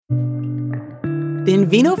The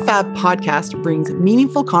Vino Fab podcast brings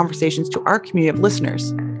meaningful conversations to our community of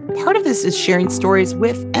listeners. Part of this is sharing stories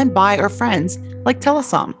with and by our friends like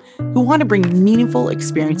Telesom, who want to bring meaningful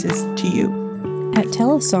experiences to you. At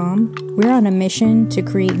Telesom, we're on a mission to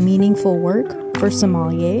create meaningful work for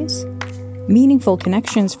sommeliers, meaningful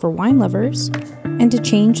connections for wine lovers, and to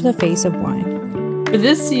change the face of wine. For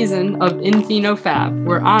this season of In Vino Fab,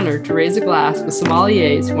 we're honored to raise a glass with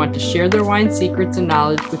sommeliers who want to share their wine secrets and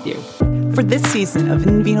knowledge with you. For this season of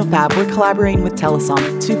In Vino Fab, we're collaborating with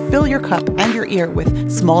Telesom to fill your cup and your ear with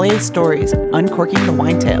sommelier stories, uncorking the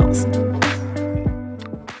wine tales.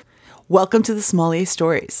 Welcome to the Sommelier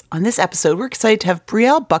Stories. On this episode, we're excited to have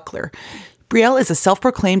Brielle Buckler. Brielle is a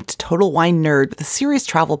self-proclaimed total wine nerd with a serious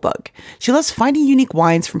travel bug. She loves finding unique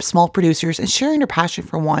wines from small producers and sharing her passion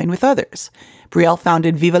for wine with others. Brielle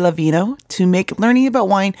founded Viva Vino to make learning about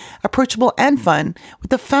wine approachable and fun, with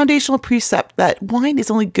the foundational precept that wine is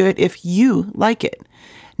only good if you like it.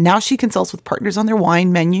 Now she consults with partners on their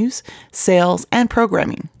wine menus, sales, and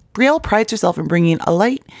programming. Brielle prides herself in bringing a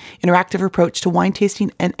light, interactive approach to wine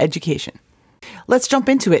tasting and education. Let's jump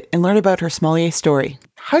into it and learn about her sommelier story.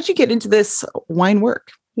 How'd you get into this wine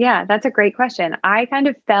work? Yeah, that's a great question. I kind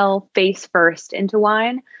of fell face first into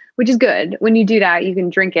wine, which is good. When you do that, you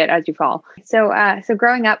can drink it as you fall. So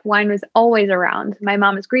growing up, wine was always around. My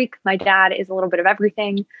mom is Greek. My dad is a little bit of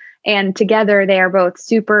everything. And together they are both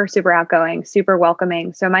super, super outgoing, super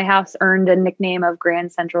welcoming. So my house earned a nickname of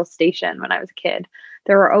Grand Central Station when I was a kid.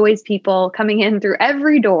 There were always people coming in through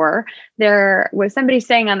every door. There was somebody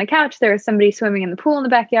staying on the couch. There was somebody swimming in the pool in the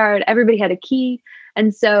backyard. Everybody had a key.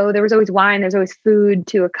 And so there was always wine, there's always food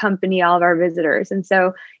to accompany all of our visitors. And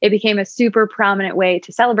so it became a super prominent way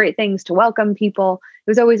to celebrate things, to welcome people. It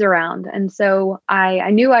was always around. And so I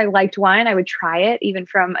knew I liked wine. I would try it even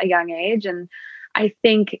from a young age. And I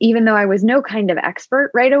think even though I was no kind of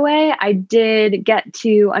expert right away, I did get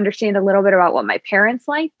to understand a little bit about what my parents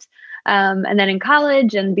liked. And then in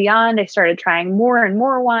college and beyond, I started trying more and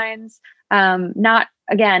more wines, not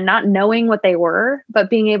knowing what they were, but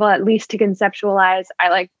being able at least to conceptualize, I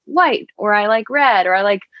like white, or I like red, or I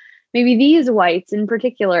like maybe these whites in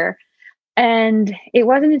particular. And it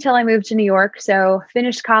wasn't until I moved to New York. So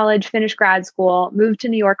finished college, finished grad school, moved to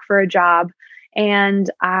New York for a job, and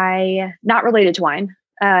not related to wine,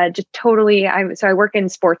 just totally. So I work in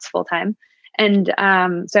sports full time. And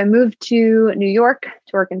so I moved to New York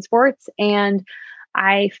to work in sports, and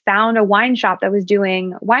I found a wine shop that was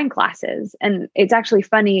doing wine classes. And it's actually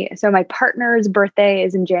funny. So my partner's birthday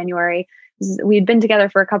is in January. We'd been together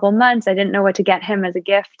for a couple of months. I didn't know what to get him as a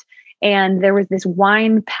gift. And there was this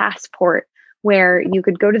wine passport where you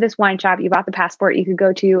could go to this wine shop. You bought the passport. You could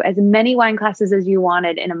go to as many wine classes as you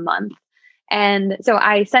wanted in a month. And so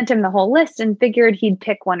I sent him the whole list and figured he'd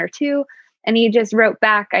pick one or two. And he just wrote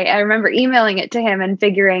back. I remember emailing it to him and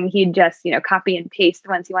figuring he'd just, copy and paste the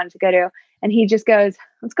ones he wanted to go to. And he just goes,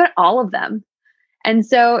 let's go to all of them. And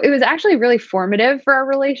so it was actually really formative for our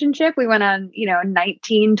relationship. We went on,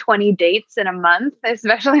 19, 20 dates in a month,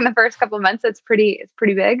 especially in the first couple of months. It's pretty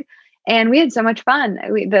big. And we had so much fun.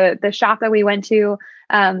 The shop that we went to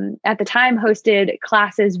at the time hosted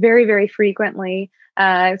classes very, very frequently.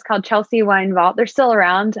 It was called Chelsea Wine Vault. They're still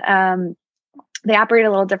around. They operate a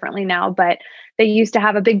little differently now, but they used to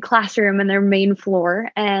have a big classroom in their main floor.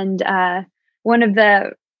 And one of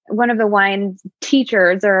the wine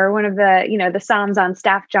teachers, or one of the somms on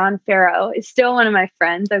staff, John Farrow, is still one of my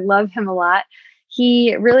friends. I love him a lot.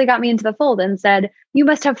 He really got me into the fold and said, you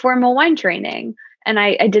must have formal wine training. And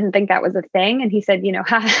I didn't think that was a thing. And he said,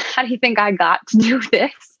 how do you think I got to do this?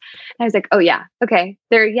 And I was like, oh yeah, okay,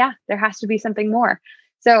 there has to be something more.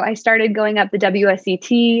 So I started going up the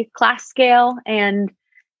WSET class scale, and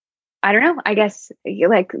I don't know, I guess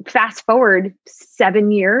like fast forward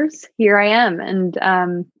 7 years, here I am.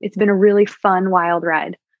 And it's been a really fun, wild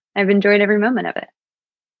ride. I've enjoyed every moment of it.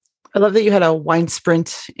 I love that you had a wine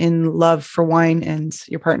sprint in love for wine and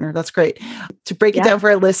your partner. That's great. To break it down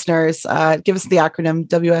for our listeners, give us the acronym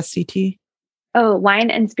WSET. Oh,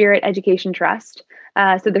 Wine and Spirit Education Trust.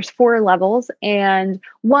 So there's 4 levels, and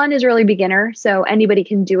 1 is really beginner. So anybody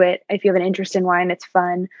can do it. If you have an interest in wine, it's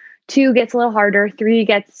fun. 2 gets a little harder. 3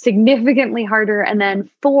 gets significantly harder. And then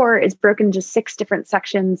 4 is broken into 6 different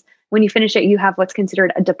sections. When you finish it, you have what's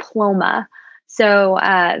considered a diploma. So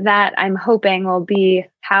that I'm hoping will be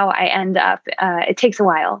how I end up. It takes a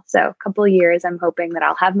while. So a couple of years, I'm hoping that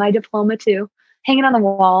I'll have my diploma too, hanging on the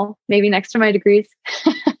wall, maybe next to my degrees.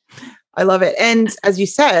 I love it. And as you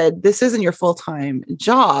said, this isn't your full-time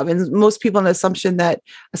job. And most people have an assumption that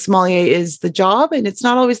a sommelier is the job, and it's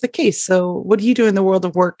not always the case. So what do you do in the world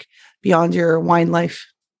of work beyond your wine life?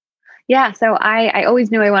 Yeah, so I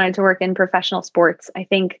always knew I wanted to work in professional sports. I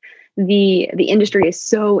think the industry is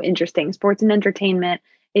so interesting. Sports and entertainment.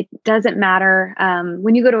 It doesn't matter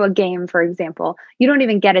when you go to a game, for example. You don't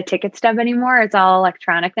even get a ticket stub anymore. It's all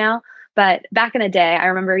electronic now. But back in the day, I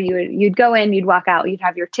remember you'd go in, you'd walk out, you'd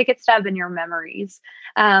have your ticket stub and your memories.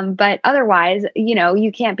 But otherwise,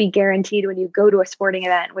 you can't be guaranteed when you go to a sporting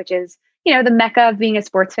event, which is the mecca of being a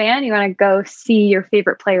sports fan. You want to go see your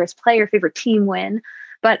favorite players play, your favorite team win.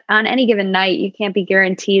 But on any given night, you can't be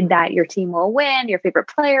guaranteed that your team will win, your favorite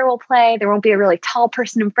player will play. There won't be a really tall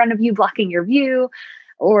person in front of you blocking your view,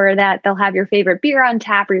 or that they'll have your favorite beer on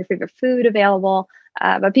tap or your favorite food available.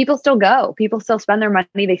 But people still go. People still spend their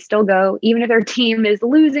money. They still go. Even if their team is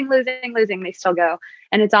losing, they still go.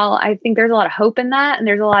 And I think there's a lot of hope in that. And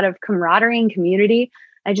there's a lot of camaraderie and community.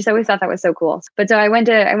 I just always thought that was so cool. But so I went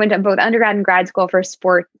to both undergrad and grad school for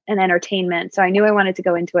sport and entertainment. So I knew I wanted to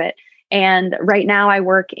go into it. And right now I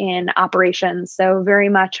work in operations. So very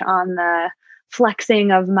much on the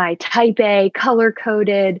flexing of my type A, color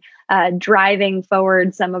coded, driving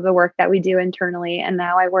forward some of the work that we do internally. And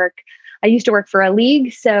now I used to work for a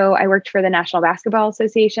league. So I worked for the National Basketball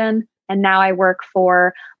Association. And now I work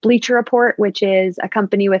for Bleacher Report, which is a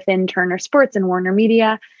company within Turner Sports and Warner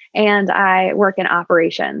Media. And I work in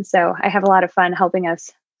operations. So I have a lot of fun helping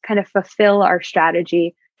us kind of fulfill our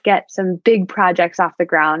strategy, get some big projects off the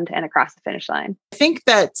ground and across the finish line. I think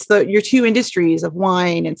that your two industries of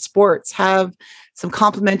wine and sports have some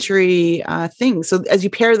complementary things. So as you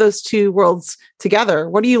pair those two worlds together,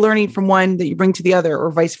 what are you learning from one that you bring to the other, or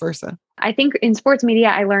vice versa? I think in sports media,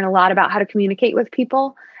 I learn a lot about how to communicate with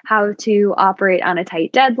people, how to operate on a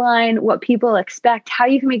tight deadline, what people expect, how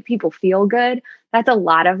you can make people feel good. That's a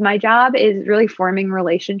lot of my job, is really forming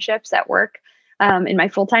relationships at work in my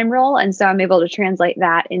full-time role. And so I'm able to translate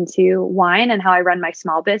that into wine and how I run my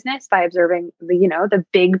small business by observing the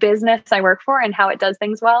big business I work for and how it does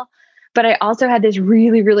things well. But I also had this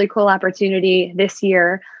really, really cool opportunity this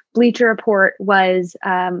year. Bleacher Report was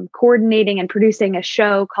coordinating and producing a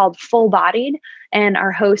show called Full Bodied. And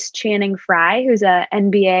our host, Channing Frye, who's an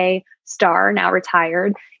NBA star, now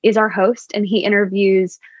retired, is our host. And he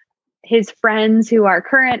interviews his friends who are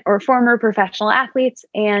current or former professional athletes.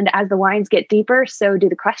 And as the wines get deeper, so do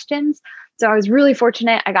the questions. So I was really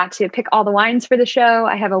fortunate. I got to pick all the wines for the show.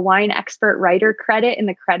 I have a wine expert writer credit in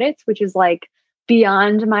the credits, which is like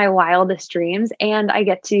beyond my wildest dreams. And I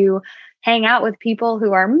get to hang out with people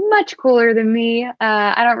who are much cooler than me.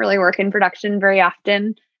 I don't really work in production very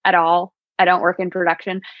often at all. I don't work in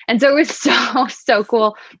production. And so it was so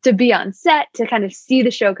cool to be on set, to kind of see the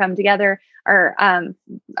show come together.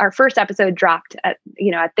 Our first episode dropped at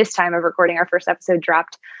this time of recording, our first episode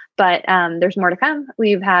dropped, but there's more to come.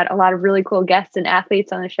 We've had a lot of really cool guests and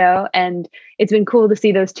athletes on the show, and it's been cool to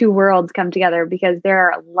see those two worlds come together, because there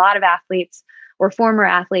are a lot of athletes or former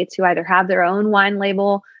athletes who either have their own wine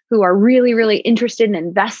label, who are really, really interested and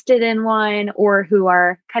invested in wine, or who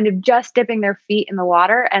are kind of just dipping their feet in the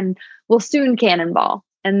water and will soon cannonball.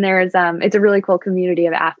 And there's it's a really cool community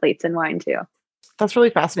of athletes in wine too. That's really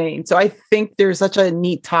fascinating. So I think there's such a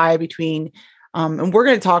neat tie between, and we're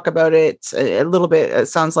going to talk about it a little bit. It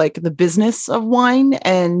sounds like the business of wine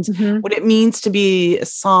and what it means to be a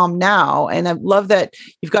somm now. And I love that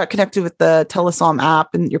you've got connected with the Telesomm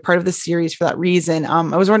app and you're part of the series for that reason.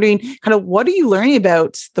 I was wondering kind of, what are you learning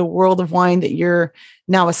about the world of wine that you're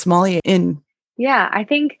now a sommelier in? Yeah, I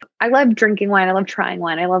think I love drinking wine. I love trying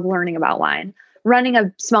wine. I love learning about wine. Running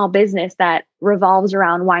a small business that revolves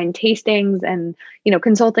around wine tastings and,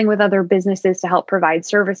 consulting with other businesses to help provide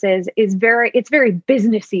services it's very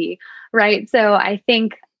businessy, right? So I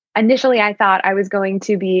think initially I thought I was going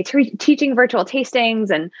to be teaching virtual tastings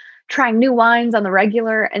and trying new wines on the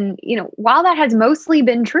regular. And, while that has mostly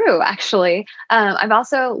been true, actually, I've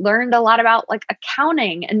also learned a lot about like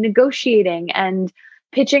accounting and negotiating and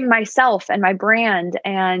pitching myself and my brand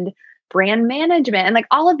and brand management and like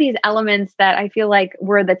all of these elements that I feel like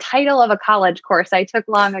were the title of a college course I took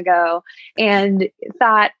long ago and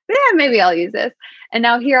thought, maybe I'll use this. And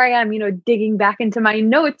now here I am, digging back into my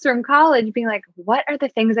notes from college, being like, what are the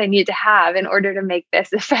things I need to have in order to make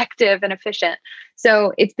this effective and efficient?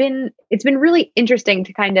 So it's been really interesting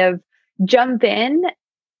to kind of jump in,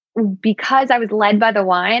 because I was led by the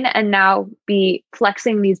wine, and now be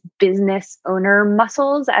flexing these business owner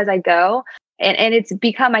muscles as I go. And it's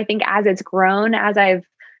become, I think, as it's grown, as I've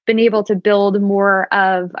been able to build more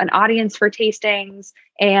of an audience for tastings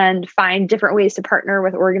and find different ways to partner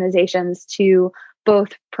with organizations to both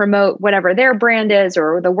promote whatever their brand is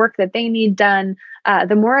or the work that they need done,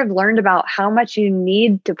 the more I've learned about how much you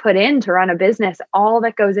need to put in to run a business, all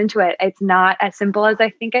that goes into it. It's not as simple as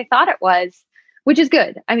I think I thought it was which is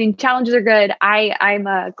good. I mean, challenges are good. I'm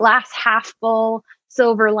a glass half full,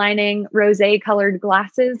 silver lining, rosé colored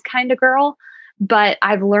glasses kind of girl, but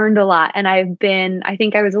I've learned a lot. And I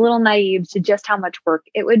think I was a little naive to just how much work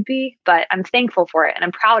it would be, but I'm thankful for it and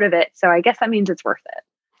I'm proud of it. So I guess that means it's worth it.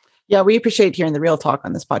 Yeah, we appreciate hearing the real talk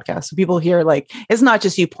on this podcast. So people hear like, it's not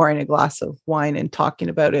just you pouring a glass of wine and talking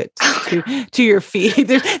about it to your feed.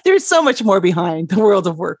 There's so much more behind the world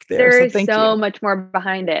of work there. There is thank so you. much more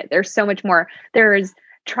behind it. There's so much more. There's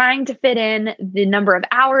trying to fit in the number of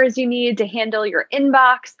hours you need to handle your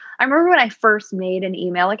inbox. I remember when I first made an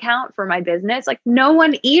email account for my business, like no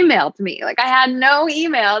one emailed me. Like I had no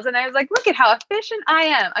emails and I was like, look at how efficient I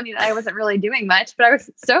am. I mean, I wasn't really doing much, but I was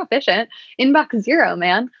so efficient. Inbox zero,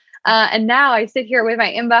 man. And now I sit here with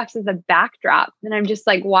my inbox as a backdrop and I'm just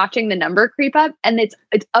like watching the number creep up, and it's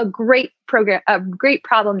a great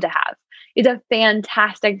problem to have. It's a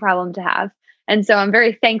fantastic problem to have. And so I'm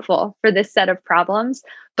very thankful for this set of problems.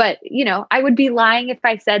 But, I would be lying if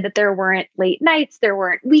I said that there weren't late nights, there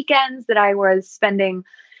weren't weekends that I was spending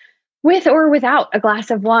with or without a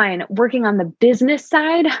glass of wine working on the business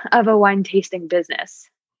side of a wine tasting business.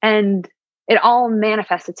 And it all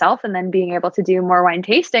manifests itself and then being able to do more wine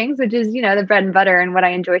tastings, which is, the bread and butter and what I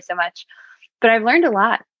enjoy so much. But I've learned a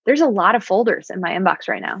lot. There's a lot of folders in my inbox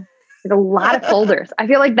right now. Like a lot of folders. I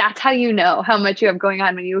feel like that's how you know how much you have going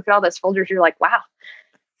on. When you look at all those folders, you're like, wow,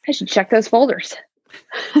 I should check those folders.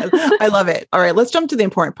 I love it. All right, let's jump to the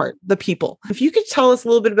important part, the people. If you could tell us a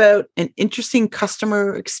little bit about an interesting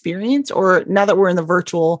customer experience, or now that we're in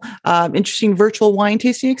the interesting virtual wine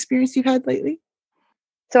tasting experience you've had lately.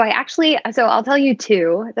 So I'll tell you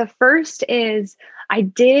two. The first is I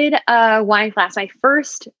did a wine class, my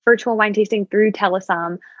first virtual wine tasting through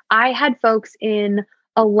Telesom. I had folks in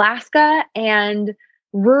Alaska and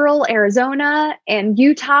rural Arizona and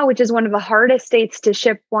Utah, which is one of the hardest states to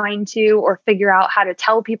ship wine to or figure out how to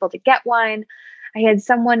tell people to get wine. I had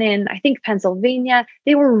someone in, I think, Pennsylvania.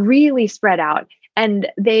 They were really spread out.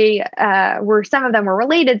 And some of them were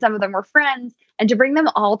related, some of them were friends. And to bring them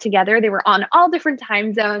all together, they were on all different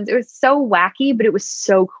time zones. It was so wacky, but it was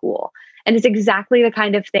so cool. And it's exactly the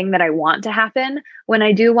kind of thing that I want to happen when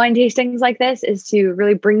I do wine tastings like this, is to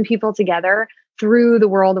really bring people together through the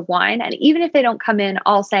world of wine. And even if they don't come in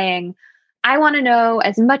all saying, I want to know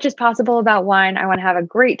as much as possible about wine, I want to have a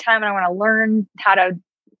great time, and I want to learn how to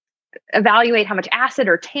evaluate how much acid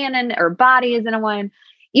or tannin or body is in a wine.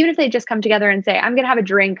 Even if they just come together and say, I'm going to have a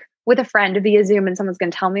drink with a friend via Zoom and someone's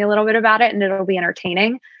going to tell me a little bit about it and it'll be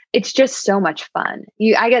entertaining. It's just so much fun.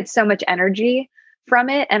 I get so much energy from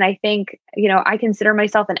it. And I think, I consider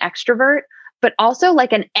myself an extrovert, but also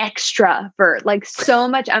like an extravert, like so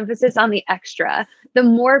much emphasis on the extra. The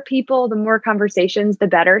more people, the more conversations, the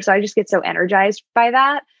better. So I just get so energized by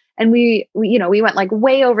that. And we went like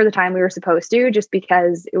way over the time we were supposed to, just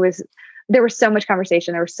because there was so much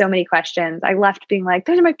conversation. There were so many questions. I left being like,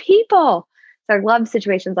 those are my people. So I love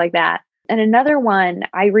situations like that. And another one,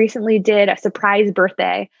 I recently did a surprise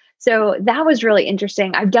birthday. So that was really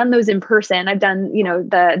interesting. I've done those in person. I've done,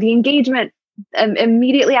 the engagement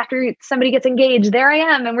immediately after somebody gets engaged. There I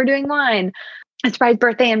am, and we're doing wine. A surprise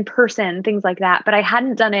birthday in person, things like that. But I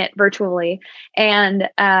hadn't done it virtually. And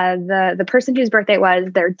the person whose birthday it was,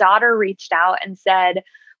 their daughter reached out and said,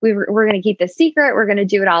 we're going to keep this secret. We're going to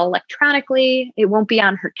do it all electronically. It won't be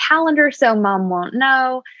on her calendar, so mom won't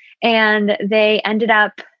know. And they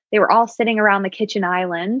were all sitting around the kitchen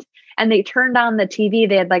island, and they turned on the TV.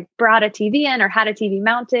 They had like brought a TV in or had a TV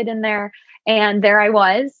mounted in there. And there I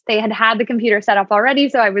was. They had the computer set up already.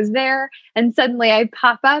 So I was there, and suddenly I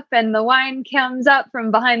pop up and the wine comes up from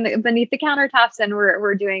beneath the countertops, and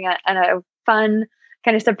we're doing a fun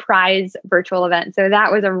kind of surprise virtual event. So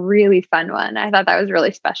that was a really fun one. I thought that was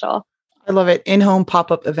really special. I love it. In-home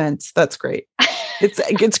pop-up events. That's great.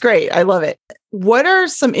 It's great. I love it. What are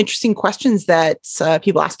some interesting questions that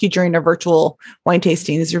people ask you during a virtual wine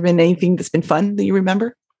tasting? Has there been anything that's been fun that you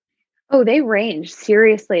remember? Oh, they range.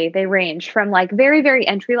 Seriously, they range from like very, very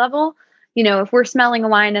entry level. If we're smelling a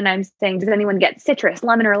wine and I'm saying, does anyone get citrus,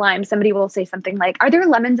 lemon or lime? Somebody will say something like, are there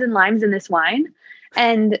lemons and limes in this wine?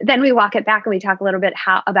 And then we walk it back and we talk a little bit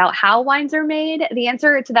about how wines are made. The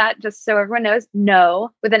answer to that, just so everyone knows,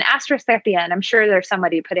 no, with an asterisk at the end. I'm sure there's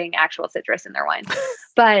somebody putting actual citrus in their wine.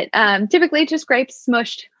 But typically just grapes,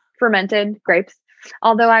 smushed, fermented grapes.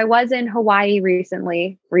 Although I was in Hawaii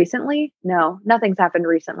recently. No, nothing's happened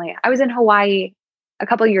recently. I was in Hawaii a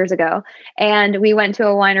couple of years ago, and we went to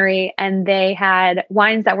a winery and they had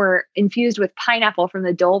wines that were infused with pineapple from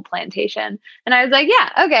the Dole plantation. And I was like,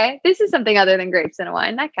 yeah, okay, this is something other than grapes in a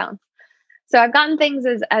wine. That counts. So I've gotten things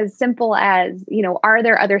as simple as, are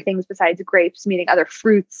there other things besides grapes, meaning other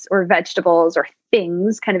fruits or vegetables or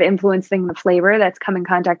things kind of influencing the flavor that's come in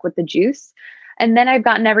contact with the juice. And then I've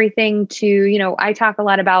gotten everything to, I talk a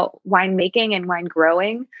lot about wine making and wine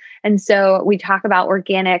growing. And so we talk about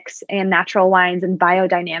organics and natural wines and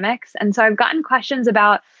biodynamics. And so I've gotten questions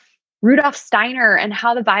about Rudolf Steiner and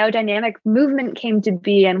how the biodynamic movement came to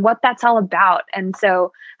be and what that's all about. And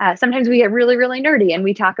so sometimes we get really, really nerdy and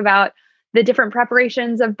we talk about the different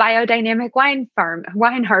preparations of biodynamic wine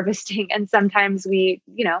harvesting. And sometimes we,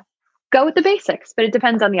 go with the basics, but it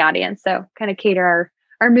depends on the audience. So kind of cater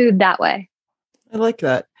our mood that way. I like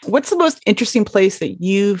that. What's the most interesting place that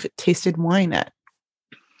you've tasted wine at?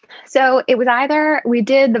 So it was either we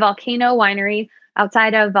did the Volcano Winery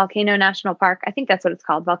outside of Volcano National Park. I think that's what it's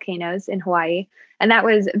called, Volcanoes in Hawaii. And that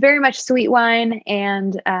was very much sweet wine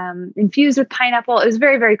and infused with pineapple. It was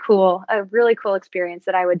very, very cool. A really cool experience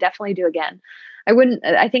that I would definitely do again.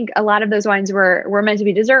 I think a lot of those wines were meant to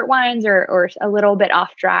be dessert wines or a little bit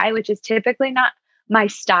off dry, which is typically not my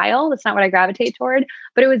style. That's not what I gravitate toward,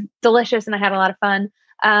 but it was delicious and I had a lot of fun.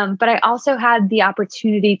 But I also had the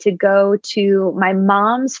opportunity to go to my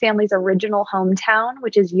mom's family's original hometown,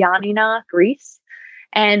 which is Ioannina, Greece.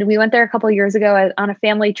 And we went there a couple of years ago on a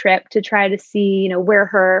family trip to try to see, where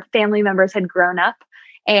her family members had grown up.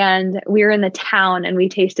 And we were in the town and we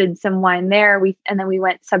tasted some wine there. And then we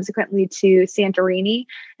went subsequently to Santorini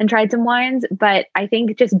and tried some wines. But I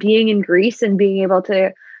think just being in Greece and being able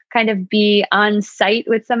to kind of be on site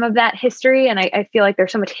with some of that history. And I feel like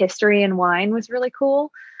there's so much history in wine was really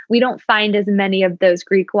cool. We don't find as many of those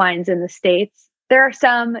Greek wines in the States. There are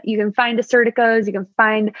some, you can find Assyrticos, you can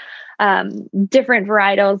find different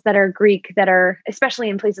varietals that are Greek that are, especially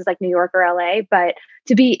in places like New York or LA, but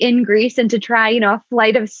to be in Greece and to try, a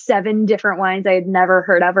flight of 7 different wines I had never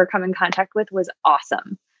heard of or come in contact with was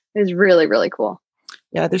awesome. It was really, really cool.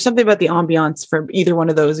 Yeah, there's something about the ambiance from either one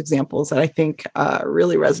of those examples that I think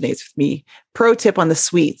really resonates with me. Pro tip on the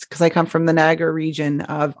sweets, because I come from the Niagara region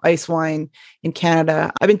of ice wine in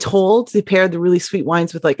Canada. I've been told to pair the really sweet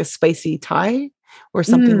wines with like a spicy Thai or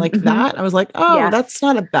something like that. I was like, that's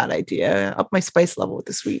not a bad idea. Up my spice level with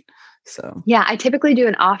the sweet. So yeah, I typically do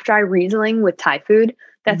an off-dry Riesling with Thai food.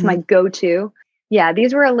 That's my go-to. Yeah,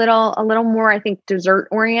 these were a little more, I think, dessert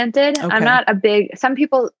oriented. Okay. I'm not some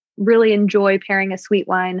people really enjoy pairing a sweet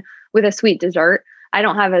wine with a sweet dessert. I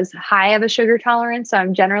don't have as high of a sugar tolerance, so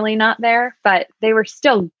I'm generally not there, but they were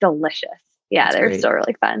still delicious. Yeah, they're still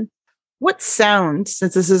really fun. What sound,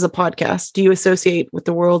 since this is a podcast, do you associate with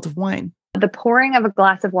the world of wine? The pouring of a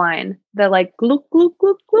glass of wine, the like glook, glook,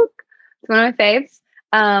 glook, glook. It's one of my faves.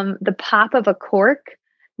 The pop of a cork,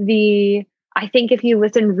 I think if you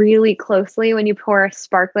listen really closely when you pour a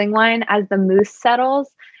sparkling wine as the mousse settles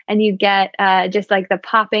and you get just like the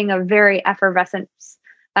popping of very effervescence,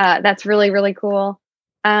 that's really, really cool.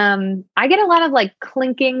 I get a lot of like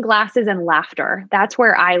clinking glasses and laughter. That's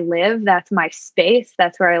where I live. That's my space.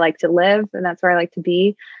 That's where I like to live and that's where I like to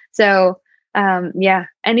be. So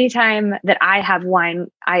anytime that I have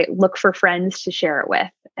wine, I look for friends to share it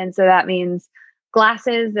with. And so that means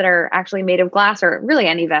glasses that are actually made of glass or really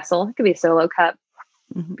any vessel. It could be a solo cup,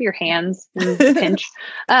 your hands, pinch.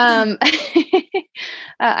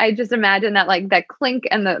 I just imagine that like that clink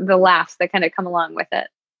and the laughs that kind of come along with it.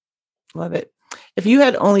 Love it. If you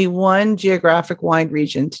had only one geographic wine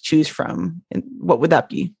region to choose from, what would that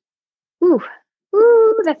be? Ooh,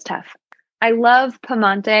 that's tough. I love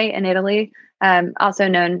Piemonte in Italy, also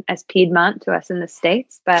known as Piedmont to us in the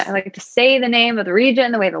States, but I like to say the name of the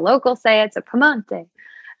region the way the locals say it. So Piemonte.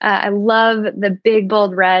 I love the big,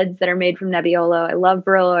 bold reds that are made from Nebbiolo. I love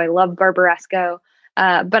Barolo. I love Barbaresco.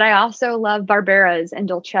 But I also love Barberas and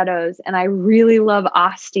Dolcettos, and I really love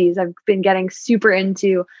Astis. I've been getting super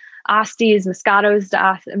into Astis,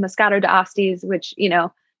 Moscato d'Astis, which,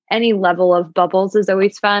 any level of bubbles is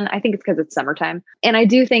always fun. I think it's because it's summertime. And I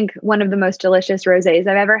do think one of the most delicious rosés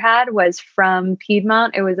I've ever had was from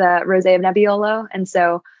Piedmont. It was a rosé of Nebbiolo. And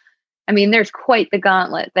so, I mean, there's quite the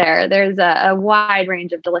gauntlet there. There's a wide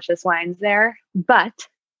range of delicious wines there. But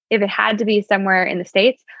if it had to be somewhere in the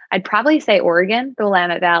States, I'd probably say Oregon, the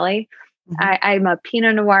Willamette Valley. I'm a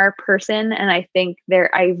Pinot Noir person. And I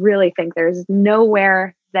really think there's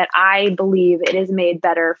nowhere that I believe it is made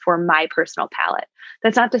better for my personal palate.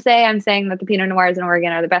 That's not to say I'm saying that the Pinot Noirs in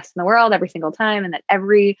Oregon are the best in the world every single time and that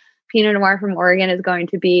every Pinot Noir from Oregon is going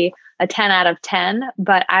to be a 10 out of 10,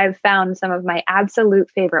 but I've found some of my absolute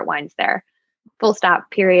favorite wines there. Full stop,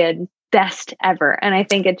 period. Best ever. And I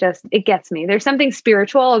think it gets me. There's something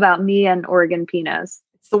spiritual about me and Oregon Pinots.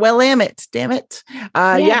 It's the Willamette, damn it.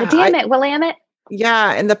 Willamette.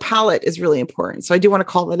 Yeah, and the palate is really important. So I do want to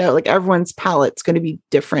call that out. Like everyone's palate's going to be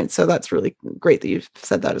different. So that's really great that you've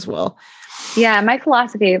said that as well. Yeah, my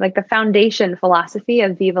philosophy, like the foundation philosophy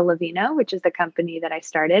of Viva Vino, which is the company that I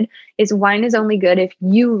started, is wine is only good if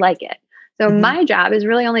you like it. So my job is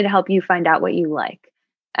really only to help you find out what you like.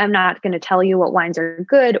 I'm not going to tell you what wines are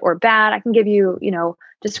good or bad. I can give you,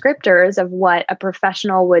 descriptors of what a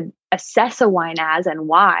professional would assess a wine as and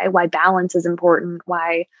why balance is important,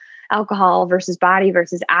 why alcohol versus body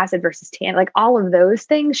versus acid versus tan, like all of those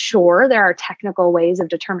things. Sure, there are technical ways of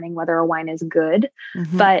determining whether a wine is good,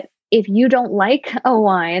 but if you don't like a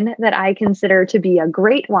wine that I consider to be a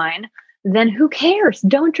great wine, then who cares?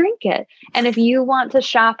 Don't drink it. And if you want to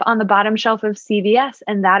shop on the bottom shelf of CVS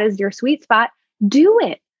and that is your sweet spot, do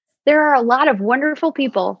it. There are a lot of wonderful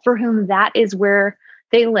people for whom that is where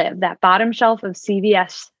they live, that bottom shelf of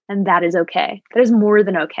CVS, and that is okay. That is more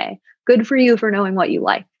than okay. Good for you for knowing what you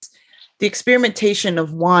like. The experimentation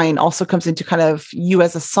of wine also comes into kind of you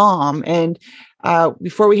as a somm. And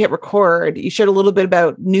before we hit record, you shared a little bit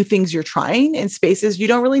about new things you're trying in spaces you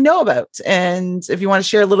don't really know about. And if you want to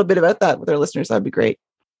share a little bit about that with our listeners, that'd be great.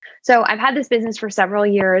 So I've had this business for several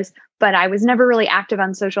years, but I was never really active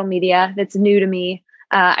on social media. That's new to me.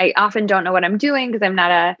 I often don't know what I'm doing because I'm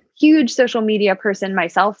not a huge social media person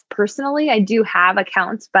myself personally. I do have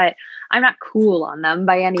accounts, but I'm not cool on them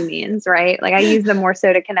by any means, right? Like I use them more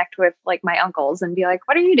so to connect with like my uncles and be like,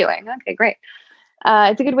 what are you doing? Okay, great.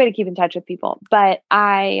 It's a good way to keep in touch with people. But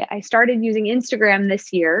I started using Instagram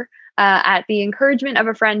this year at the encouragement of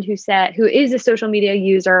a friend who is a social media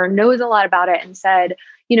user, knows a lot about it, and said,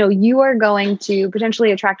 you are going to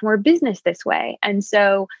potentially attract more business this way. And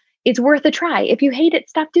so it's worth a try. If you hate it,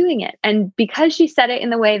 stop doing it. And because she said it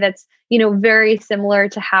in the way that's, very similar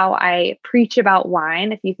to how I preach about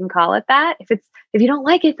wine, if you can call it that, if you don't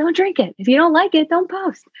like it, don't drink it. If you don't like it, don't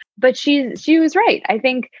post. But she was right. I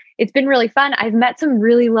think it's been really fun. I've met some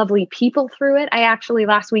really lovely people through it. I actually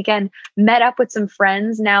last weekend met up with some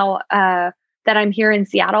friends now that I'm here in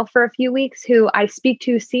Seattle for a few weeks who I speak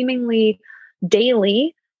to seemingly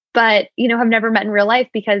daily, but, have never met in real life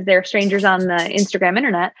because they're strangers on the Instagram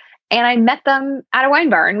internet. And I met them at a wine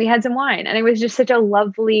bar and we had some wine. And it was just such a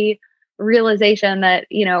lovely realization that,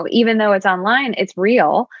 even though it's online, it's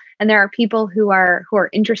real. And there are people who are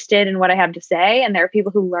interested in what I have to say. And there are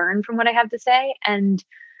people who learn from what I have to say. And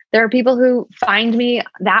there are people who find me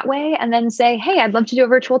that way and then say, hey, I'd love to do a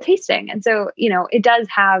virtual tasting. And so, it does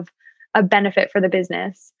have a benefit for the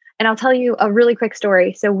business. And I'll tell you a really quick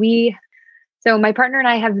story. So my partner and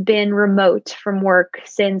I have been remote from work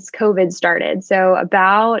since COVID started. So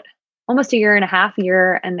about almost a year and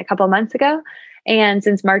a couple of months ago, and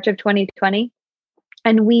since March of 2020.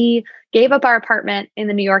 And we gave up our apartment in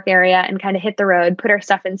the New York area and kind of hit the road, put our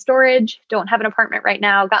stuff in storage, don't have an apartment right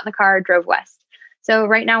now, got in the car, drove west. So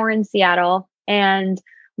right now we're in Seattle, and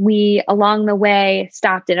we, along the way,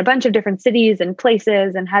 stopped in a bunch of different cities and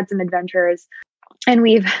places and had some adventures. And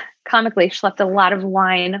we've comically schlepped a lot of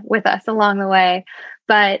wine with us along the way.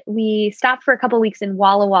 But we stopped for a couple of weeks in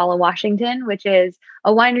Walla Walla, Washington, which is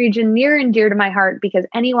a wine region near and dear to my heart because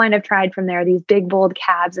any wine I've tried from there, these big, bold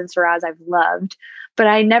cabs and Syrahs I've loved. But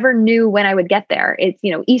I never knew when I would get there. It's,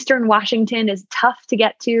 Eastern Washington is tough to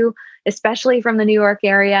get to, especially from the New York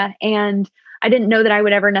area. And I didn't know that I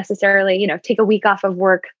would ever necessarily, take a week off of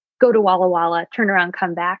work, go to Walla Walla, turn around,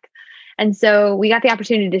 come back. And so we got the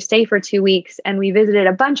opportunity to stay for 2 weeks and we visited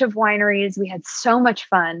a bunch of wineries. We had so much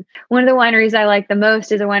fun. One of the wineries I like the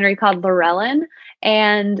most is a winery called Brielle.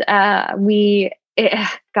 And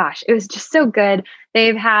it was just so good.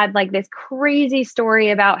 They've had like this crazy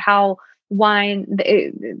story about how wine,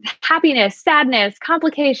 happiness, sadness,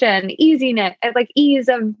 complication, easiness, like ease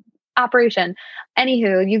of operation.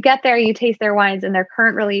 Anywho, you get there, you taste their wines, and their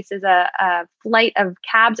current release is a flight of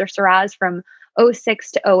cabs or Syrahs from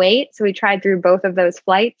 06 to 08. So we tried through both of those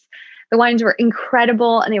flights. The wines were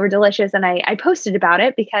incredible and they were delicious. And I posted about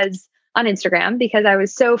it on Instagram because I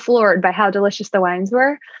was so floored by how delicious the wines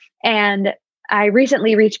were. And I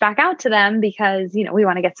recently reached back out to them because, we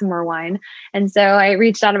want to get some more wine. And so I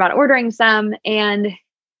reached out about ordering some, and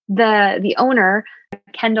the owner,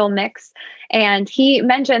 Kendall Mix, and he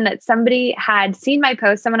mentioned that somebody had seen my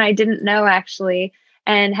post, someone I didn't know actually,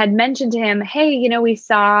 and had mentioned to him, hey, we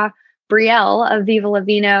saw Brielle of Viva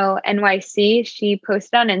Vino NYC. She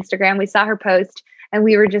posted on Instagram. We saw her post and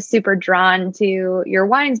we were just super drawn to your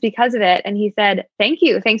wines because of it. And he said, thank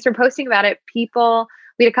you. Thanks for posting about it. We had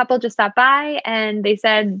a couple just stop by and they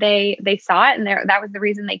said they saw it and that was the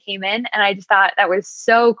reason they came in. And I just thought that was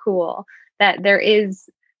so cool that there is,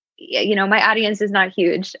 my audience is not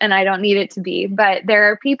huge and I don't need it to be, but there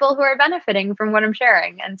are people who are benefiting from what I'm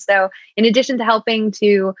sharing. And so in addition to helping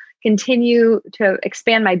to continue to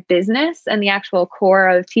expand my business and the actual core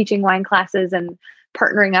of teaching wine classes and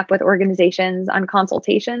partnering up with organizations on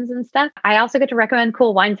consultations and stuff, I also get to recommend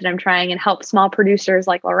cool wines that I'm trying and help small producers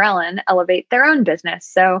like Laurellen elevate their own business.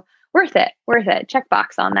 So worth it. Check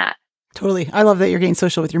box on that. Totally. I love that you're getting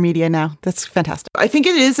social with your media now. That's fantastic. I think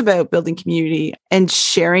it is about building community and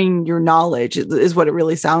sharing your knowledge is what it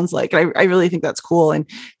really sounds like. I really think that's cool. And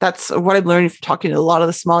that's what I'm learning from talking to a lot of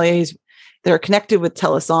the sommeliers that are connected with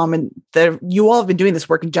Telesom, and that you all have been doing this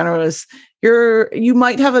work in general. Is you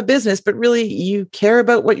might have a business, but really you care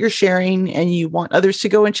about what you're sharing and you want others to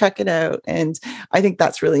go and check it out. And I think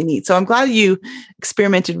that's really neat. So I'm glad you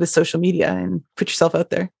experimented with social media and put yourself out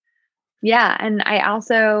there. Yeah. And I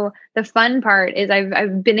also, the fun part is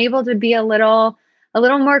I've been able to be a little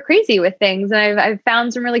more crazy with things. And I've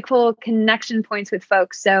found some really cool connection points with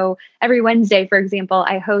folks. So every Wednesday, for example,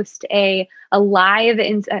 I host a live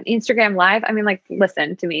an Instagram live. I mean, like,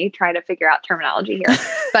 listen to me, try to figure out terminology here.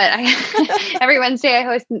 But every Wednesday I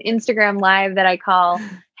host an Instagram live that I call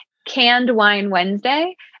Canned Wine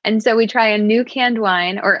Wednesday. And so we try a new canned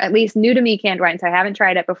wine, or at least new to me canned wine. So I haven't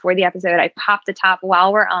tried it before the episode. I pop the top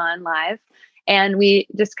while we're on live and we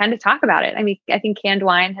just kind of talk about it. I mean, I think canned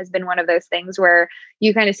wine has been one of those things where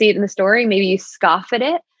you kind of see it in the story. Maybe you scoff at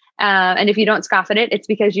it. And if you don't scoff at it, it's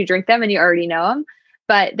because you drink them and you already know them.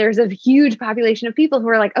 But there's a huge population of people who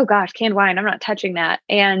are like, oh gosh, canned wine, I'm not touching that.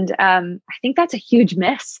 And I think that's a huge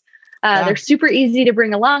miss. They're super easy to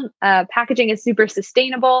bring along. Packaging is super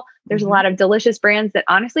sustainable. There's a lot of delicious brands that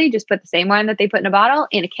honestly just put the same wine that they put in a bottle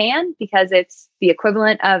in a can because it's the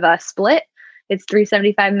equivalent of a split. It's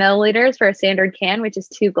 375 milliliters for a standard can, which is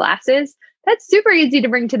 2 glasses. That's super easy to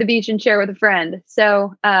bring to the beach and share with a friend.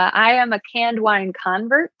 So I am a canned wine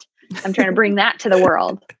convert. I'm trying to bring that to the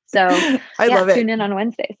world. So I love it. Tune in on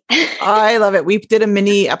Wednesdays. I love it. We did a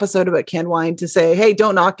mini episode about canned wine to say, hey,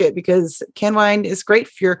 don't knock it, because canned wine is great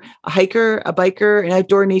if you're a hiker, a biker, an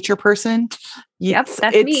outdoor nature person. Yep,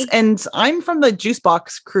 that's me. And I'm from the juice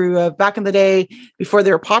box crew of back in the day before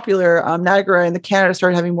they were popular. Niagara and Canada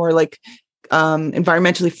started having more like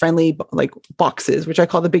environmentally friendly like boxes, which I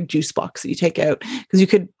call the big juice box that you take out because you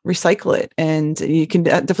could recycle it and you can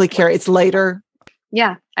definitely carry. It's lighter.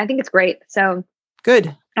 Yeah, I think it's great. So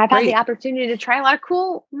good. I've had the opportunity to try a lot of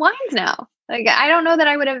cool wines now. Like, I don't know that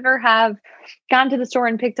I would ever have gone to the store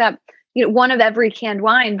and picked up, one of every canned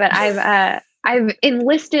wine, but I've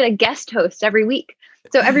enlisted a guest host every week.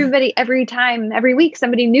 So every week,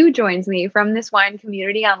 somebody new joins me from this wine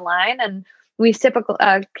community online, and we sip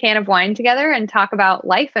a can of wine together and talk about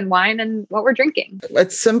life and wine and what we're drinking.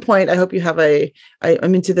 At some point, I hope you have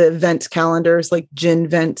I'm into the event calendars, like gin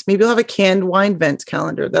vent. Maybe you'll have a canned wine vent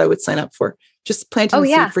calendar that I would sign up for. Just planting the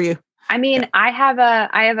seed for you. I mean, I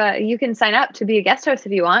have you can sign up to be a guest host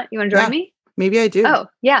if you want. You want to join me? Maybe I do. Oh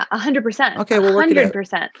yeah, 100%. Okay, we'll work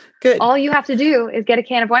 100%. Good. All you have to do is get a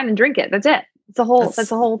can of wine and drink it. That's it. That's the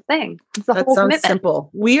whole thing. It's the whole commitment.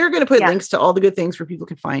 Simple. We are going to put links to all the good things where people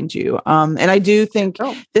can find you. And I do think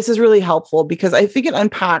this is really helpful because I think it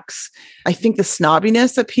unpacks, the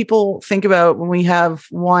snobbiness that people think about when we have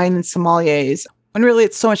wine and sommeliers. And really,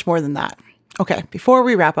 it's so much more than that. Okay, before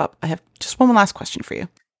we wrap up, I have just one last question for you.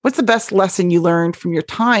 What's the best lesson you learned from your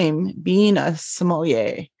time being a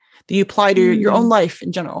sommelier that you apply to your own life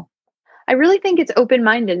in general? I really think it's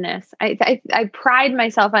open-mindedness. I pride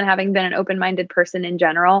myself on having been an open-minded person in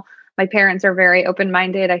general. My parents are very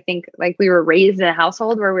open-minded. I think like we were raised in a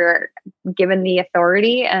household where we were given the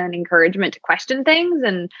authority and encouragement to question things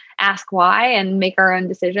and ask why and make our own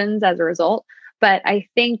decisions as a result. But I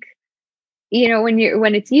think,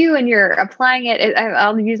 when it's you and you're applying it,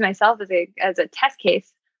 I'll use myself as a test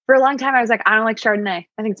case. For a long time, I was like, I don't like Chardonnay.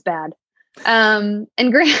 I think it's bad.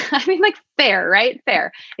 Fair, right?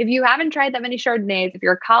 Fair. If you haven't tried that many Chardonnays, if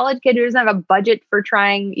you're a college kid who doesn't have a budget for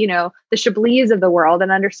trying, the Chablis of the world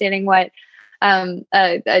and understanding what a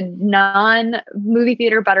non-movie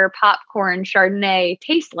theater butter popcorn Chardonnay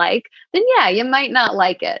tastes like, then yeah, you might not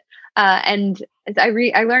like it. And I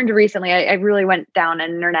learned recently, I really went down an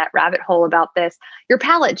internet rabbit hole about this. Your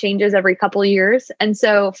palate changes every couple of years. And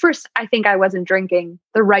so first, I think I wasn't drinking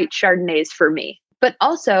the right Chardonnays for me. But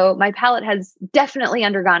also my palate has definitely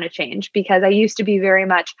undergone a change because I used to be very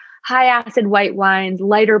much high acid white wines,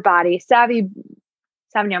 lighter body,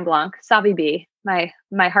 Sauvignon Blanc, Sauvy B, my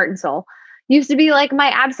heart and soul, used to be like my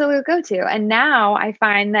absolute go-to. And now I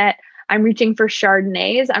find that I'm reaching for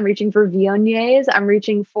Chardonnays, I'm reaching for Viogniers, I'm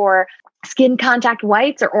reaching for skin contact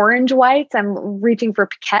whites or orange whites, I'm reaching for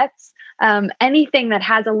piquettes. Anything that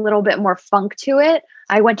has a little bit more funk to it.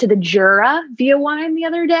 I went to the Jura via wine the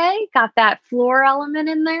other day, got that floor element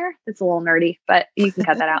in there. It's a little nerdy, but you can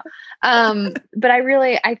cut that out. But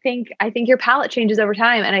I think your palate changes over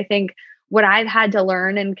time. And I think what I've had to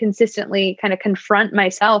learn and consistently kind of confront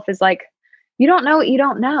myself is like, you don't know what you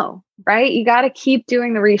don't know, right? You got to keep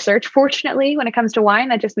doing the research. Fortunately, when it comes to wine,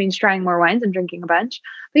 that just means trying more wines and drinking a bunch.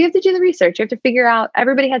 But you have to do the research. You have to figure out,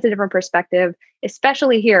 everybody has a different perspective,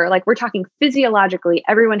 especially here. Like we're talking physiologically,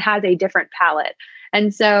 everyone has a different palate.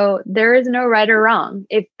 And so there is no right or wrong.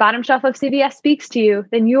 If bottom shelf of CVS speaks to you,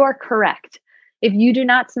 then you are correct. If you do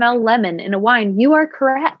not smell lemon in a wine, you are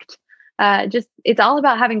correct. It's all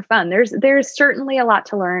about having fun. There's certainly a lot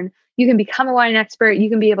to learn. You can become a wine expert. You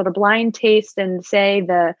can be able to blind taste and say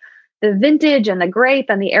the vintage and the grape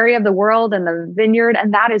and the area of the world and the vineyard.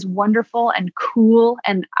 And that is wonderful and cool.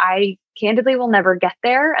 And I candidly will never get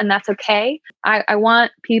there. And that's okay. I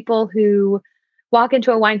want people who walk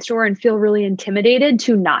into a wine store and feel really intimidated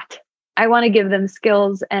to not. I want to give them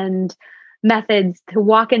skills and methods to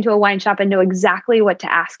walk into a wine shop and know exactly what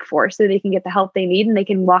to ask for so they can get the help they need and they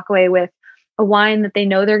can walk away with a wine that they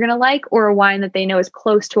know they're going to like, or a wine that they know is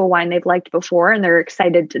close to a wine they've liked before and they're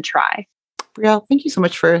excited to try. Brielle, thank you so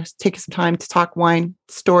much for taking some time to talk wine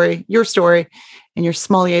your story, and your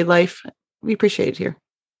sommelier life. We appreciate it here.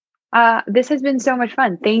 This has been so much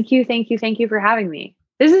fun. Thank you for having me.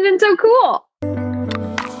 This has been so cool.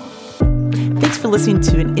 Thanks for listening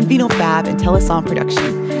to an Vino Fab and Telesom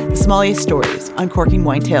production, The Sommelier Stories, Uncorking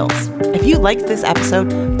Wine Tales. If you liked this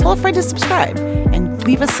episode, tell a friend to subscribe and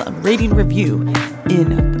leave us a rating review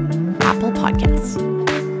in Apple Podcasts.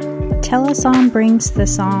 Telesom brings the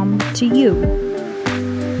Somm to you.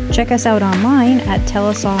 Check us out online at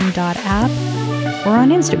telesom.app or on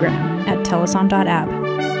Instagram at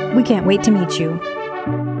telesom.app. We can't wait to meet you.